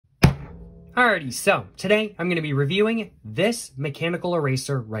Alrighty, so today I'm going to be reviewing this mechanical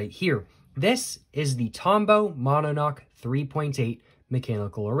eraser right here. This is the Tombow Monoknock 3.8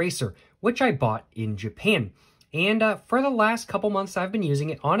 mechanical eraser, which I bought in Japan. And for the last couple months I've been using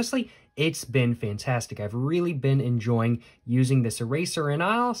it. Honestly, it's been fantastic. I've really been enjoying using this eraser, and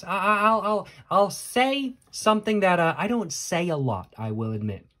I'll say something that I don't say a lot, I will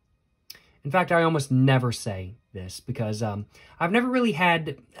admit. In fact, I almost never say this because I've never really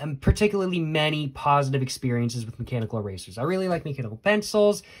had particularly many positive experiences with mechanical erasers. I really like mechanical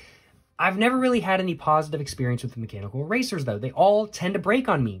pencils. I've never really had any positive experience with the mechanical erasers, though. They all tend to break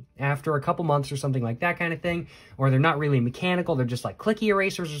on me after a couple months or something like that kind of thing, or they're not really mechanical. They're just like clicky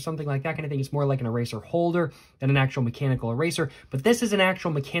erasers or something like that kind of thing. It's more like an eraser holder than an actual mechanical eraser, but this is an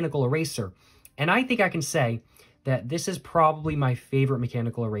actual mechanical eraser, and I think I can say that this is probably my favorite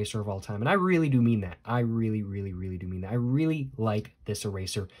mechanical eraser of all time. And I really do mean that. I really, really, really do mean that. I really like this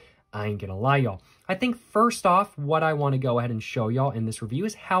eraser. I ain't gonna lie, y'all. I think first off, what I want to go ahead and show y'all in this review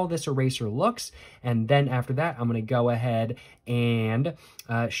is how this eraser looks. And then after that, I'm going to go ahead and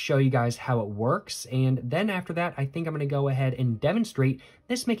show you guys how it works. And then after that, I think I'm going to go ahead and demonstrate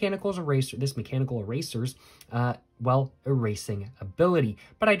this mechanical eraser's well, erasing ability.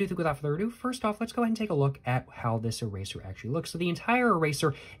 But I do think without further ado, first off, let's go ahead and take a look at how this eraser actually looks. So the entire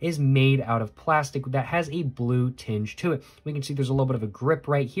eraser is made out of plastic that has a blue tinge to it. We can see there's a little bit of a grip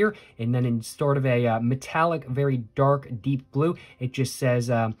right here, and then in sort of a metallic, very dark, deep blue, it just says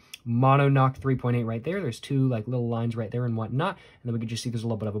Monoknock 3.8 right there. There's two like little lines right there and whatnot. And then we can just see there's a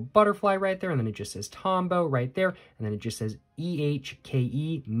little bit of a butterfly right there, and then it just says Tombow right there, and then it just says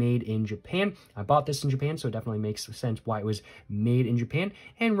EHKE, made in Japan. I bought this in Japan, so it definitely makes sense why it was made in Japan.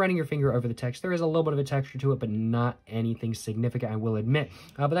 And running your finger over the text, there is a little bit of a texture to it, but not anything significant, I will admit.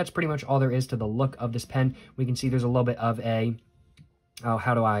 But that's pretty much all there is to the look of this pen. We can see there's a little bit of a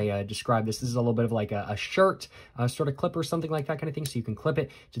how do I describe this? This is a little bit of like a shirt sort of clip or something like that kind of thing. So you can clip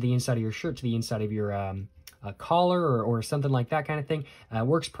it to the inside of your shirt, to the inside of your collar or something like that kind of thing.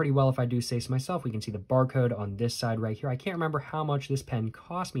 Works pretty well if I do say so myself. We can see the barcode on this side right here. I can't remember how much this pen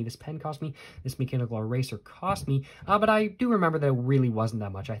cost me. This mechanical eraser cost me. But I do remember that it really wasn't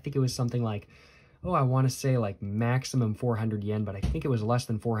that much. I think it was something like, oh, I want to say like maximum 400 yen, but I think it was less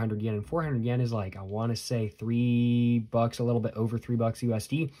than 400 yen. And 400 yen is like, I want to say $3, a little bit over $3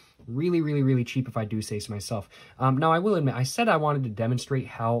 USD. Really, really, really cheap if I do say so myself. Now, I will admit, I said I wanted to demonstrate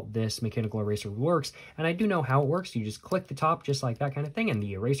how this mechanical eraser works, and I do know how it works. You just click the top just like that kind of thing, and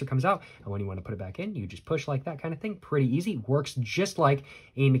the eraser comes out. And when you want to put it back in, you just push like that kind of thing. Pretty easy. Works just like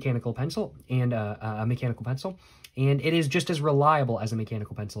a mechanical pencil and a mechanical pencil. And it is just as reliable as a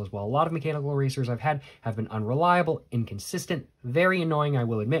mechanical pencil as well. A lot of mechanical erasers I've had have been unreliable, inconsistent, very annoying, I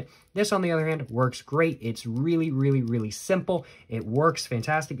will admit. This, on the other hand, works great. It's really, really, really simple. It works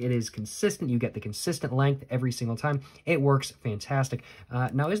fantastic. It is consistent. You get the consistent length every single time. It works fantastic.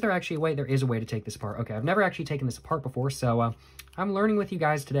 Now, is there actually a way? There is a way to take this apart. Okay, I've never actually taken this apart before, so I'm learning with you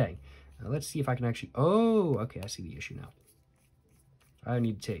guys today. Let's see if I can actually... Oh, okay, I see the issue now. I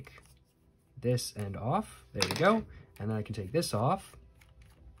need to take this end off. There we go. And then I can take this off.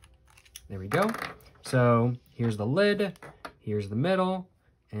 There we go. So here's the lid, here's the middle,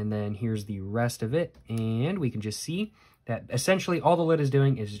 and then here's the rest of it. And we can just see that essentially all the lid is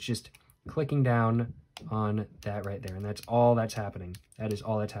doing is just clicking down on that right there. And that's all that's happening. That is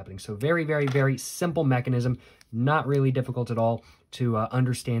all that's happening. So very, very, very simple mechanism. Not really difficult at all to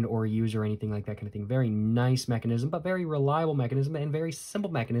understand or use or anything like that kind of thing. Very nice mechanism, but very reliable mechanism and very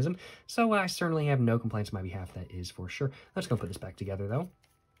simple mechanism. So I certainly have no complaints on my behalf, that is for sure. Let's go put this back together though.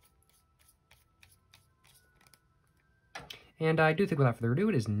 And I do think without further ado,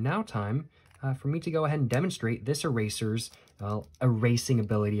 it is now time for me to go ahead and demonstrate this eraser's erasing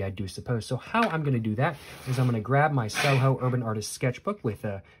ability, I do suppose. So how I'm going to do that is I'm going to grab my Soho Urban Artist Sketchbook with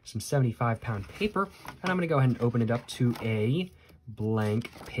some 75-pound paper, and I'm going to go ahead and open it up to a blank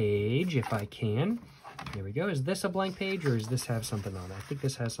page if I can. There we go. Is this a blank page, or does this have something on it? I think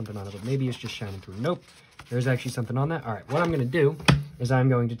this has something on it, but maybe it's just shining through. Nope. There's actually something on that. All right. What I'm going to do is I'm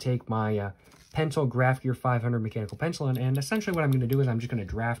going to take my Pentel Graph Gear 500 mechanical pencil, and essentially what I'm going to do is I'm just going to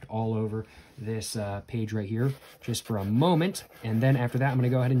draft all over this page right here just for a moment, and then after that I'm going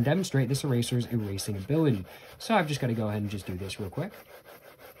to go ahead and demonstrate this eraser's erasing ability. So I've just got to go ahead and just do this real quick.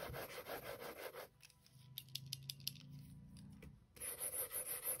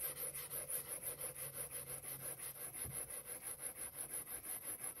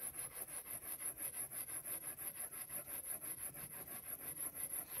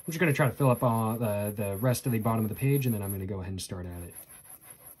 I'm just going to try to fill up the rest of the bottom of the page, and then I'm going to go ahead and start at it.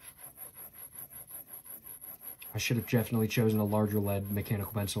 I should have definitely chosen a larger lead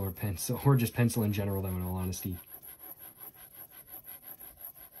mechanical pencil or just pencil in general, though, in all honesty.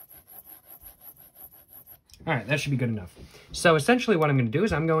 All right, that should be good enough. So essentially what I'm going to do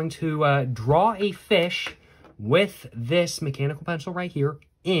is I'm going to draw a fish with this mechanical pencil right here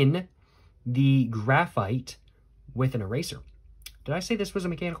in the graphite with an eraser. Did I say this was a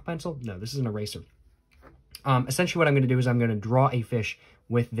mechanical pencil? No, this is an eraser. Essentially what I'm going to do is I'm going to draw a fish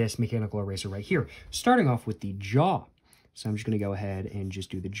with this mechanical eraser right here, starting off with the jaw. So I'm just going to go ahead and just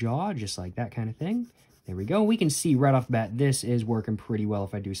do the jaw, just like that kind of thing. There we go. We can see right off the bat, this is working pretty well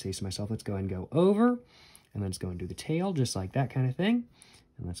if I do say so myself. Let's go ahead and go over, and let's go and do the tail, just like that kind of thing.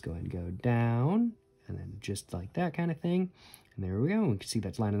 And let's go ahead and go down, and then just like that kind of thing. And there we go. We can see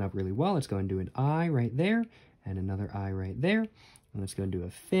that's lining up really well. Let's go and do an eye right there, and another eye right there. And let's go and do a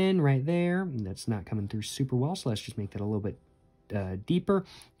fin right there. And that's not coming through super well, so let's just make that a little bit deeper,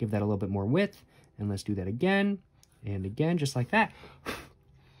 give that a little bit more width, and let's do that again, and again, just like that.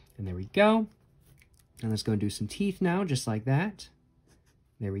 And there we go. And let's go and do some teeth now, just like that.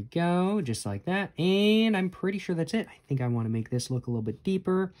 There we go, just like that. And I'm pretty sure that's it. I think I want to make this look a little bit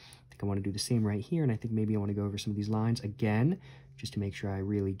deeper. I think I want to do the same right here, and I think maybe I want to go over some of these lines again, just to make sure I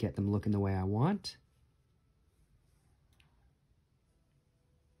really get them looking the way I want.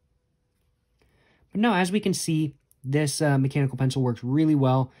 But no, as we can see, this mechanical pencil works really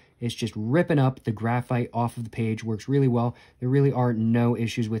well. It's just ripping up the graphite off of the page, works really well. There really are no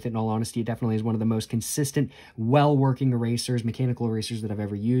issues with it, in all honesty. It definitely is one of the most consistent, well-working erasers, mechanical erasers that I've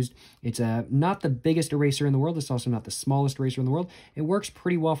ever used. It's not the biggest eraser in the world. It's also not the smallest eraser in the world. It works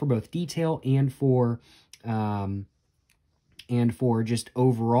pretty well for both detail and for just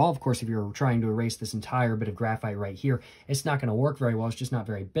overall. Of course, if you're trying to erase this entire bit of graphite right here, it's not going to work very well. It's just not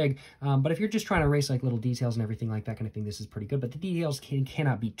very big. But if you're just trying to erase like little details and everything like that kind of thing, this is pretty good. But the details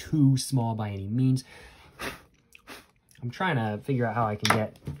cannot be too small by any means. I'm trying to figure out how I can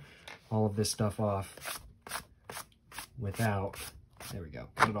get all of this stuff off without... There we go.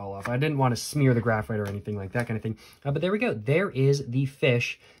 Cut it all off. I didn't want to smear the graphite or anything like that kind of thing. But there we go. There is the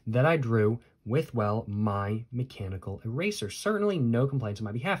fish that I drew with, well, my mechanical eraser. Certainly no complaints on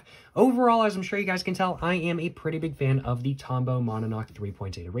my behalf. Overall, as I'm sure you guys can tell, I am a pretty big fan of the Tombow Mononoke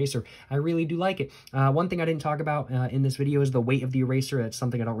 3.8 eraser. I really do like it. One thing I didn't talk about in this video is the weight of the eraser. That's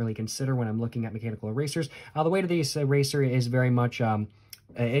something I don't really consider when I'm looking at mechanical erasers. The weight of this eraser is very much...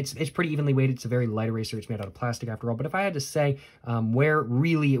 It's pretty evenly weighted. It's a very light eraser. It's made out of plastic after all. But if I had to say where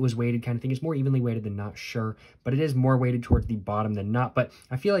really it was weighted kind of thing, it's more evenly weighted than not, sure. But it is more weighted towards the bottom than not. But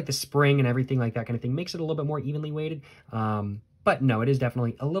I feel like the spring and everything like that kind of thing makes it a little bit more evenly weighted. But no, it is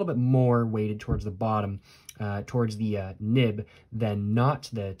definitely a little bit more weighted towards the bottom, towards the nib than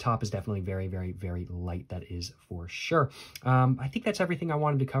not. The top is definitely very, very, very light. That is for sure. I think that's everything I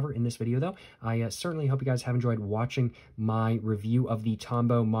wanted to cover in this video, though. I certainly hope you guys have enjoyed watching my review of the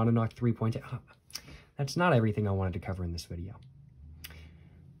Tombow Mononoke 3.8. That's not everything I wanted to cover in this video.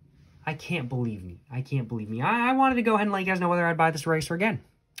 I can't believe me. I can't believe me. I wanted to go ahead and let you guys know whether I'd buy this eraser again.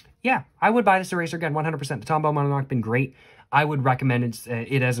 Yeah, I would buy this eraser again, 100%. The Tombow Mononoke been great. I would recommend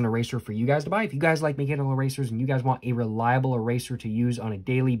it as an eraser for you guys to buy. If you guys like mechanical erasers and you guys want a reliable eraser to use on a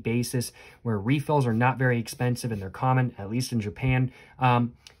daily basis where refills are not very expensive and they're common, at least in Japan,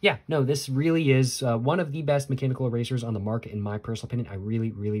 yeah, no, this really is one of the best mechanical erasers on the market, in my personal opinion. I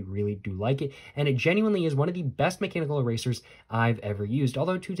really, really, really do like it. And it genuinely is one of the best mechanical erasers I've ever used.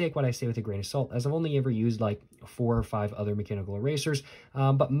 Although, to take what I say with a grain of salt, as I've only ever used like 4 or 5 other mechanical erasers,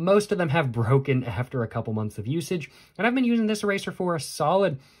 but most of them have broken after a couple months of usage. And I've been using this eraser for a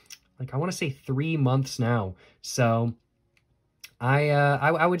solid, like, I want to say 3 months now. So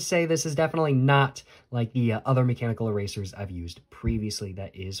I would say this is definitely not like the other mechanical erasers I've used previously,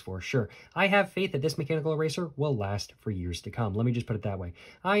 that is for sure. I have faith that this mechanical eraser will last for years to come. Let me just put it that way.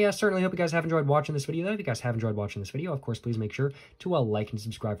 I certainly hope you guys have enjoyed watching this video, though. If you guys have enjoyed watching this video, of course, please make sure to like and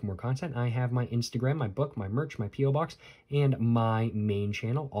subscribe for more content. I have my Instagram, my book, my merch, my P.O. Box, and my main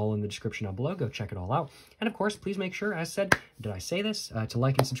channel all in the description down below. Go check it all out. And of course, please make sure, as said, did I say this? To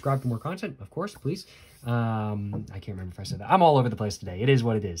like and subscribe for more content, of course, please. I can't remember if I said that. I'm all over the place today. It is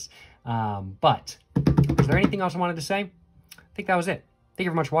what it is. But is there anything else I wanted to say? I think that was it. Thank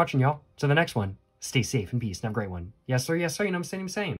you very much for watching, y'all. To the next one, stay safe and peace and have a great one. Yes, sir. Yes, sir. You know what I'm saying?